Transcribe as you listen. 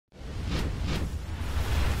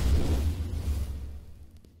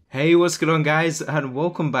Hey, what's going on guys, and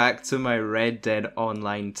welcome back to my Red Dead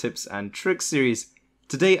Online tips and tricks series.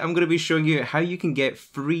 Today I'm going to be showing you how you can get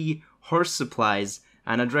free horse supplies,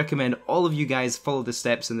 and I'd recommend all of you guys follow the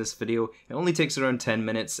steps in this video. It only takes around 10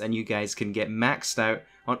 minutes and you guys can get maxed out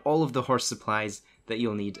on all of the horse supplies that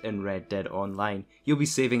you'll need in Red Dead Online. You'll be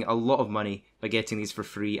saving a lot of money by getting these for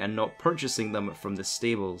free and not purchasing them from the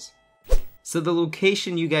stables. So the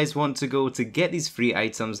location you guys want to go to get these free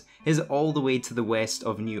items is all the way to the west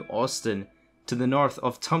of New Austin. To the north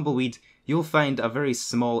of Tumbleweed, you'll find a very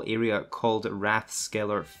small area called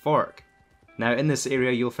Rathskeller Fork. Now in this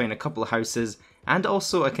area you'll find a couple of houses and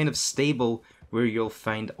also a kind of stable where you'll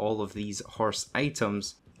find all of these horse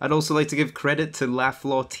items. I'd also like to give credit to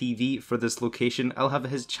Laughlaw TV for this location. I'll have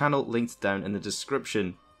his channel linked down in the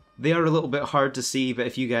description. They are a little bit hard to see, but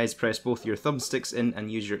if you guys press both your thumbsticks in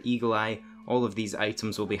and use your eagle eye, all of these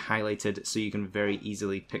items will be highlighted so you can very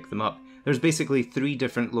easily pick them up. There's basically 3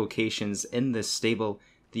 different locations in this stable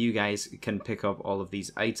that you guys can pick up all of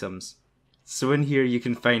these items. So in here you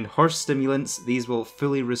can find horse stimulants. These will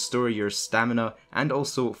fully restore your stamina and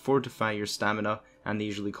also fortify your stamina, and they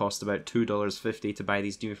usually cost about $2.50 to buy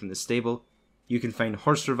these new from the stable. You can find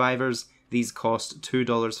horse revivers. These cost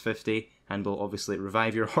 $2.50 and will obviously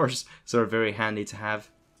revive your horse, so are very handy to have.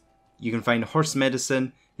 You can find horse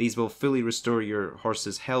medicine. These will fully restore your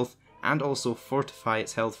horse's health and also fortify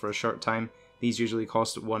its health for a short time. These usually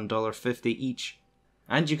cost $1.50 each.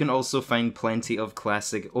 And you can also find plenty of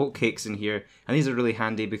classic oatcakes in here, and these are really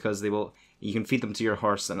handy because you can feed them to your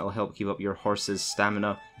horse and it'll help keep up your horse's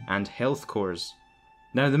stamina and health cores.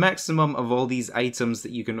 Now the maximum of all these items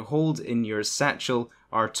that you can hold in your satchel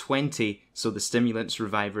are 20, so the stimulants,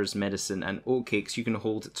 revivers, medicine and oatcakes, you can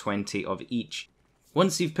hold 20 of each.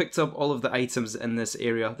 Once you've picked up all of the items in this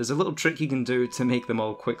area, there's a little trick you can do to make them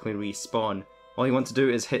all quickly respawn. All you want to do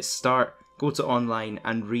is hit start, go to online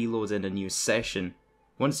and reload in a new session.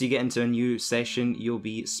 Once you get into a new session, you'll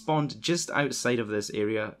be spawned just outside of this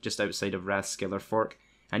area, just outside of Rathskeller Fork,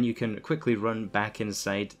 and you can quickly run back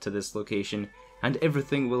inside to this location and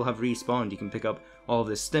everything will have respawned. You can pick up all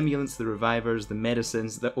the stimulants, the revivers, the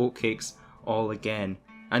medicines, the oatcakes, all again.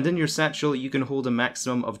 And in your satchel you can hold a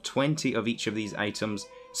maximum of 20 of each of these items.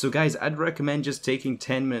 So guys, I'd recommend just taking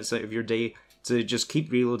 10 minutes out of your day to just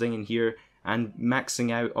keep reloading in here and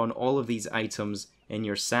maxing out on all of these items in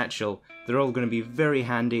your satchel. They're all going to be very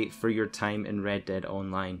handy for your time in Red Dead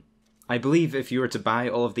Online. I believe if you were to buy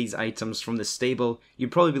all of these items from the stable,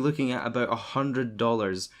 you'd probably be looking at about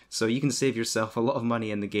 $100, so you can save yourself a lot of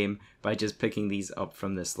money in the game by just picking these up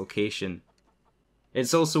from this location.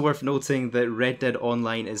 It's also worth noting that Red Dead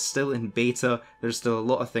Online is still in beta. There's still a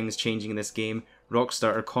lot of things changing in this game.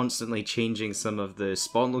 Rockstar are constantly changing some of the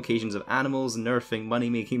spawn locations of animals, nerfing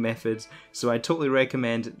money-making methods, so I totally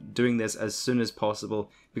recommend doing this as soon as possible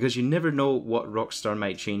because you never know what Rockstar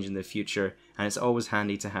might change in the future, and it's always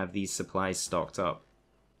handy to have these supplies stocked up.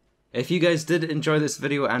 If you guys did enjoy this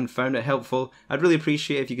video and found it helpful, I'd really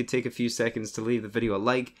appreciate if you could take a few seconds to leave the video a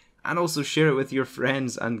like, and also share it with your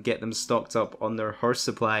friends and get them stocked up on their horse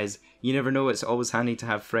supplies. You never know, it's always handy to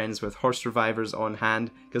have friends with horse revivers on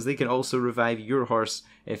hand because they can also revive your horse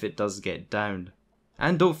if it does get downed.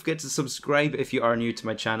 And don't forget to subscribe if you are new to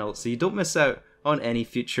my channel so you don't miss out on any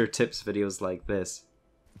future tips videos like this.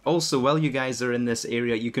 Also, while you guys are in this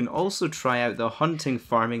area, you can also try out the hunting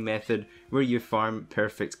farming method where you farm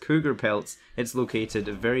perfect cougar pelts. It's located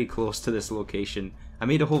very close to this location. I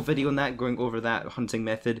made a whole video on that, going over that hunting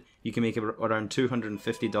method. You can make it around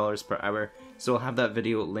 $250 per hour, so I'll have that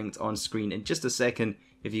video linked on screen in just a second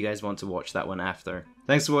if you guys want to watch that one after.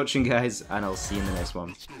 Thanks for watching guys, and I'll see you in the next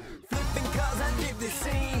one.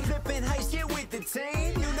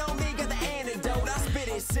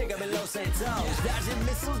 Dodging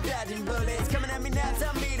missiles, dodging bullets, coming at me now,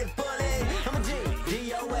 tell me to bullet. I'm a G,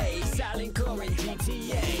 DOA, silent core in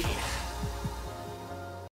GTA.